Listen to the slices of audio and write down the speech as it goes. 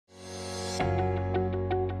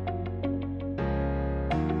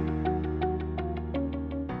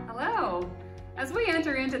Hello. As we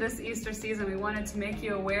enter into this Easter season, we wanted to make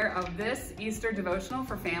you aware of this Easter devotional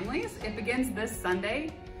for families. It begins this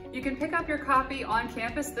Sunday. You can pick up your copy on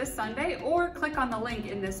campus this Sunday or click on the link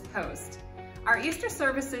in this post. Our Easter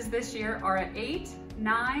services this year are at 8,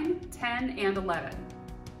 9, 10, and 11.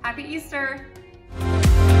 Happy Easter!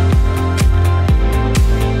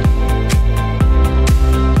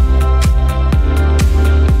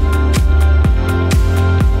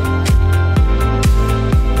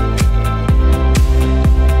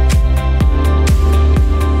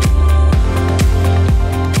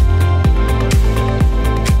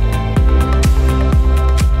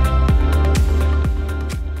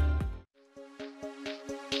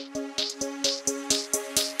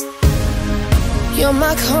 You're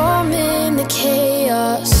my calm in the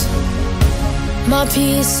chaos, my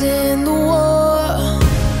peace in the war.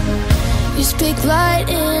 You speak light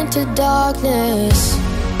into darkness,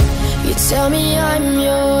 you tell me I'm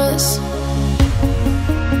yours.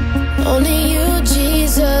 Only you,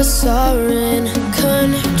 Jesus, are in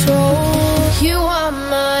control. You are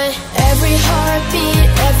my every heartbeat,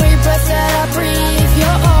 every breath that I breathe.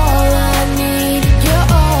 You're all I need, you're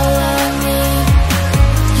all I need.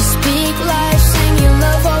 You speak life, singing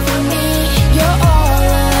love over me. You're all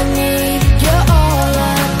I need, you're all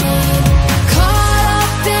I need. Caught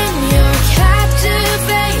up in your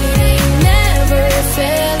captivating, never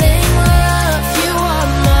failing love. You are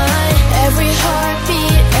my every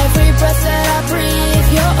heartbeat, every breath that I breathe.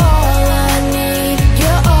 You're all I need,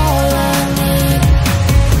 you're all I need.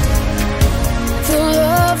 The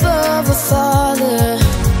love of a father,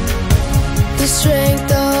 the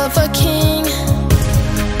strength of a king,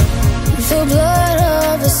 the blood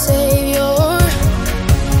of the Savior.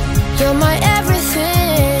 You're my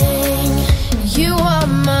everything. You are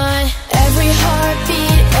my every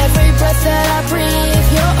heartbeat, every breath that I breathe.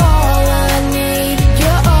 You're all I need,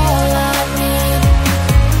 you're all I need.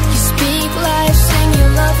 You speak life,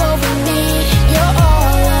 singing love over me. You're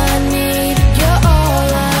all I need, you're all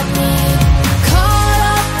I need. Caught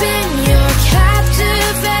up in your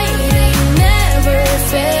captivating, never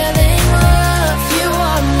failing love. You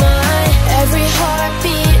are my every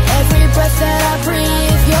heartbeat, every breath that I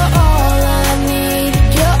breathe. You're all I need,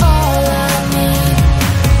 you're all I need.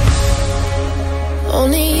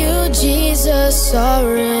 Only you, Jesus,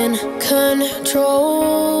 are in control.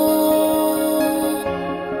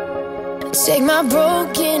 Take my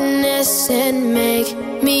brokenness and make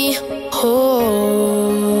me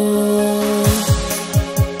whole.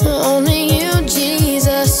 Only you,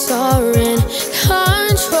 Jesus, are in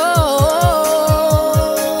control.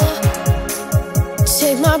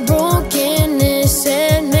 Take my brokenness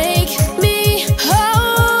and make me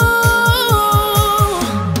whole.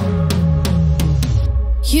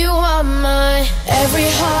 You are my every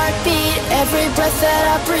heartbeat, every breath that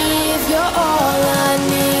I breathe. You're all I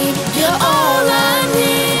need, you're all I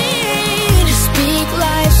need. You speak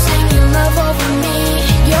life, singing love over me.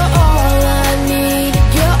 You're all I need,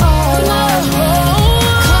 you're all I need.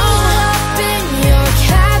 Caught up in your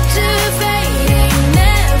captivating,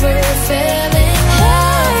 never failing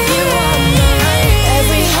love. You are my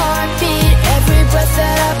every heartbeat, every breath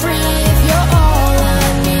that I breathe. You're all I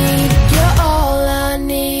need, you're all I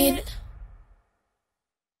need.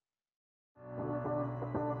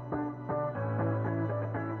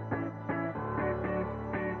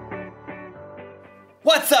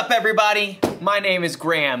 What's up, everybody? My name is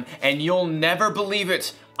Graham, and you'll never believe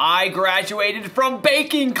it, I graduated from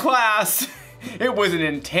baking class. It was an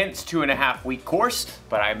intense 2.5-week course,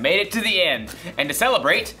 but I made it to the end. And to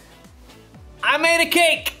celebrate, I made a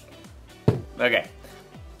cake. Okay,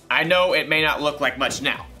 I know it may not look like much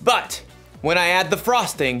now, but when I add the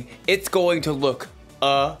frosting, it's going to look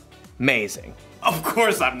amazing. Of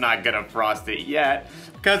course I'm not gonna frost it yet,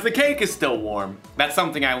 because the cake is still warm. That's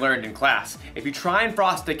something I learned in class. If you try and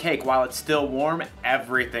frost a cake while it's still warm,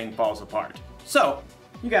 everything falls apart. So,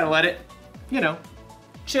 you gotta let it, you know,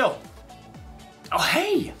 chill. Oh,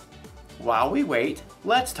 hey! While we wait,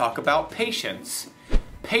 let's talk about patience.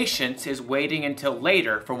 Patience is waiting until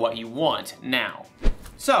later for what you want now.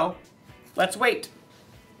 So, let's wait.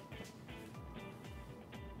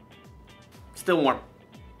 Still warm.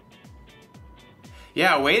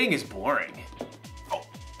 Yeah, waiting is boring. Oh,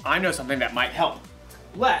 I know something that might help.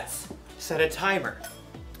 Let's set a timer.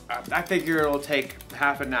 I figure it'll take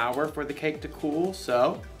half an hour for the cake to cool,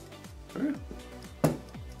 so.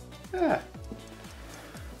 Yeah.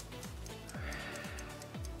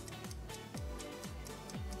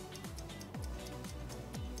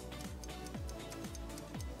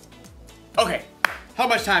 Okay, How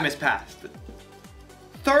much time has passed?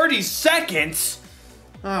 30 seconds?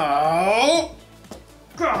 Oh.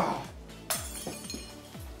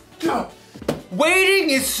 Waiting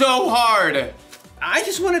is so hard. I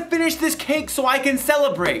just want to finish this cake so I can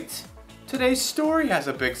celebrate. Today's story has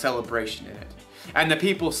a big celebration in it. And the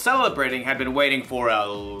people celebrating have been waiting for a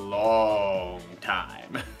long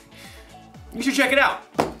time. You should check it out.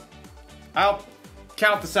 I'll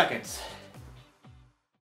count the seconds.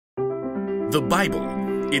 The Bible.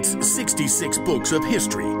 It's 66 books of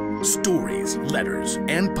history, stories, letters,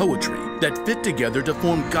 and poetry that fit together to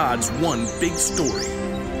form God's one big story.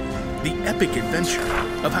 The epic adventure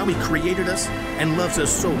of how He created us and loves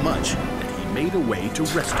us so much that He made a way to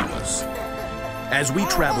rescue us. As we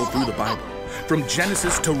travel through the Bible, from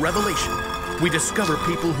Genesis to Revelation, we discover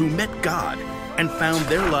people who met God and found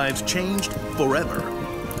their lives changed forever.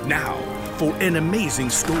 Now, for an amazing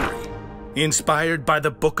story, inspired by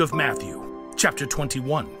the book of Matthew, chapter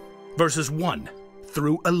 21, verses 1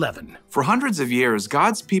 through 11. For hundreds of years,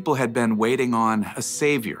 God's people had been waiting on a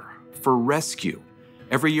savior for rescue.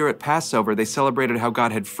 Every year at Passover, they celebrated how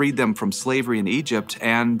God had freed them from slavery in Egypt,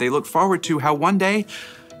 and they looked forward to how one day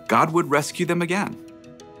God would rescue them again.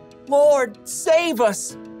 Lord, save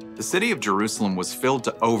us! The city of Jerusalem was filled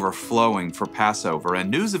to overflowing for Passover,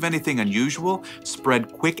 and news of anything unusual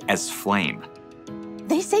spread quick as flame.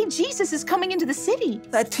 They say Jesus is coming into the city.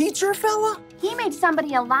 That teacher fella? He made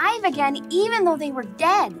somebody alive again, even though they were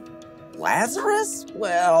dead. Lazarus?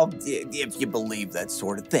 Well, if you believe that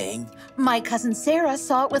sort of thing. My cousin Sarah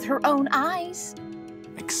saw it with her own eyes.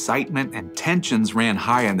 Excitement and tensions ran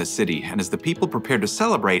high in the city, and as the people prepared to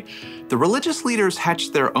celebrate, the religious leaders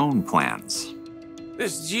hatched their own plans.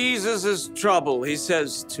 This Jesus is trouble. He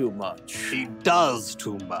says too much. He does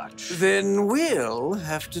too much. Then we'll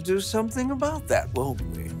have to do something about that, won't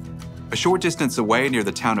we? A short distance away near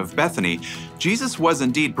the town of Bethany, Jesus was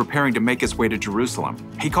indeed preparing to make his way to Jerusalem.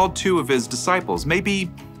 He called two of his disciples, maybe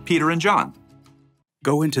Peter and John.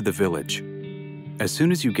 Go into the village. As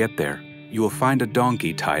soon as you get there, you will find a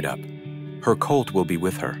donkey tied up. Her colt will be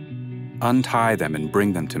with her. Untie them and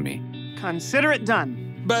bring them to me. Consider it done.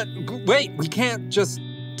 But wait, we can't just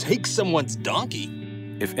take someone's donkey.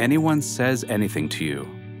 If anyone says anything to you,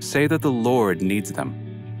 say that the Lord needs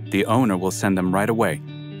them. The owner will send them right away.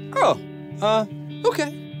 Oh,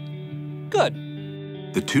 okay.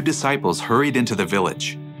 Good. The two disciples hurried into the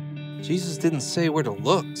village. Jesus didn't say where to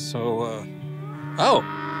look, so, Oh.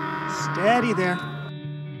 Steady there.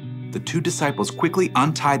 The two disciples quickly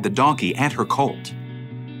untied the donkey and her colt.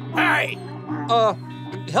 Hey!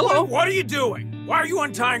 Hello? What are you doing? Why are you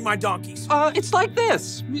untying my donkeys? It's like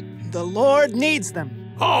this. The Lord needs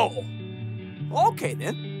them. Oh! Okay,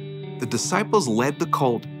 then. The disciples led the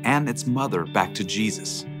colt and its mother back to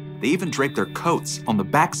Jesus. They even draped their coats on the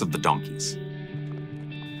backs of the donkeys.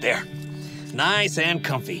 There. Nice and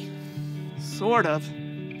comfy. Sort of.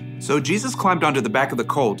 So Jesus climbed onto the back of the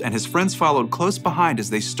colt, and his friends followed close behind as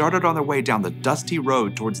they started on their way down the dusty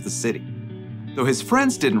road towards the city. Though his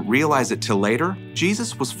friends didn't realize it till later,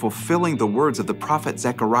 Jesus was fulfilling the words of the prophet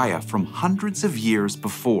Zechariah from hundreds of years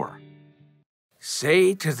before.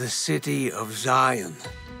 Say to the city of Zion,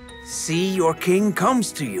 see, your king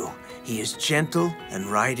comes to you. He is gentle and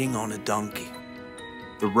riding on a donkey.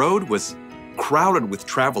 The road was crowded with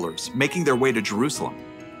travelers making their way to Jerusalem.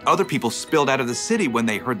 Other people spilled out of the city when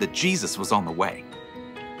they heard that Jesus was on the way.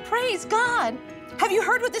 Praise God! Have you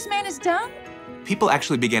heard what this man has done? People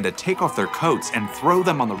actually began to take off their coats and throw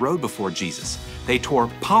them on the road before Jesus. They tore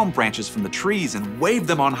palm branches from the trees and waved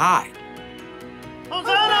them on high.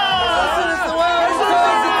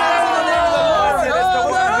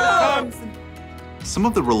 Some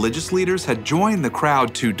of the religious leaders had joined the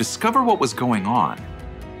crowd to discover what was going on.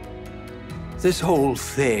 This whole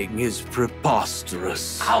thing is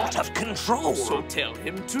preposterous. Out of control. So tell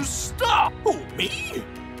him to stop. Who, me?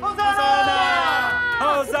 Hosanna!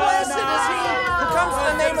 Hosanna! Blessed is he who comes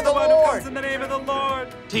in the name of the Lord. Who comes in the name of the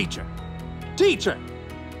Lord. Teacher. Teacher.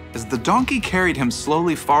 As the donkey carried him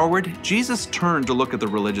slowly forward, Jesus turned to look at the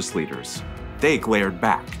religious leaders. They glared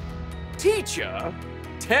back. Teacher,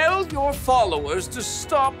 tell your followers to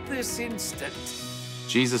stop this instant.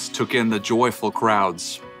 Jesus took in the joyful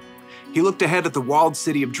crowds. He looked ahead at the walled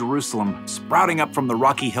city of Jerusalem, sprouting up from the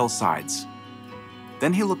rocky hillsides.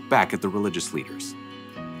 Then he looked back at the religious leaders.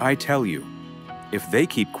 I tell you, if they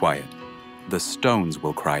keep quiet, the stones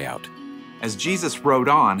will cry out. As Jesus rode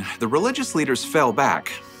on, the religious leaders fell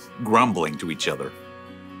back, grumbling to each other.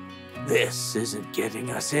 This isn't getting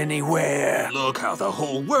us anywhere. Look how the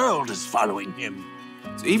whole world is following him.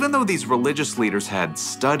 So even though these religious leaders had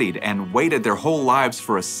studied and waited their whole lives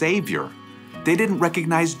for a savior, they didn't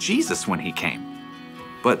recognize Jesus when he came.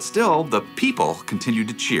 But still, the people continued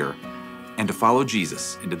to cheer and to follow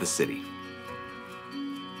Jesus into the city.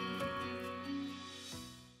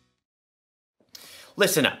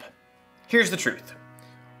 Listen up. Here's the truth.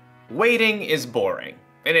 Waiting is boring,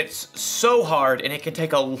 and it's so hard, and it can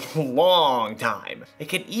take a long time. It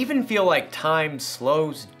can even feel like time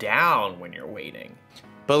slows down when you're waiting.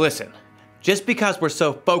 But listen, just because we're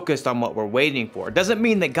so focused on what we're waiting for doesn't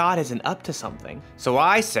mean that God isn't up to something. So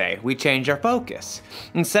I say we change our focus.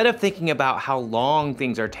 Instead of thinking about how long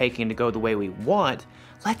things are taking to go the way we want,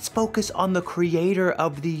 let's focus on the creator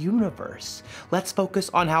of the universe. Let's focus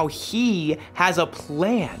on how he has a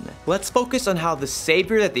plan. Let's focus on how the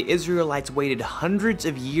savior that the Israelites waited hundreds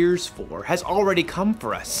of years for has already come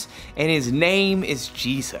for us, and his name is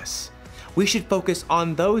Jesus. We should focus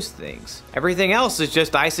on those things. Everything else is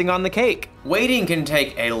just icing on the cake. Waiting can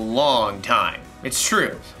take a long time. It's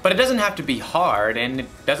true, but it doesn't have to be hard, and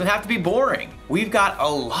it doesn't have to be boring. We've got a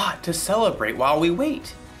lot to celebrate while we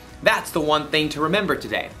wait. That's the one thing to remember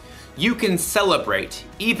today. You can celebrate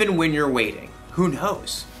even when you're waiting. Who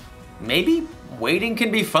knows? Maybe waiting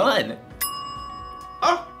can be fun.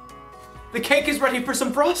 Oh, the cake is ready for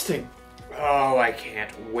some frosting. Oh, I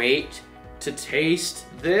can't wait to taste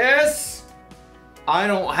this. I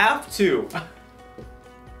don't have to.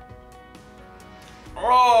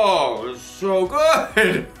 Oh, it's so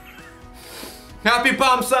good. Happy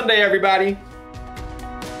Palm Sunday, everybody.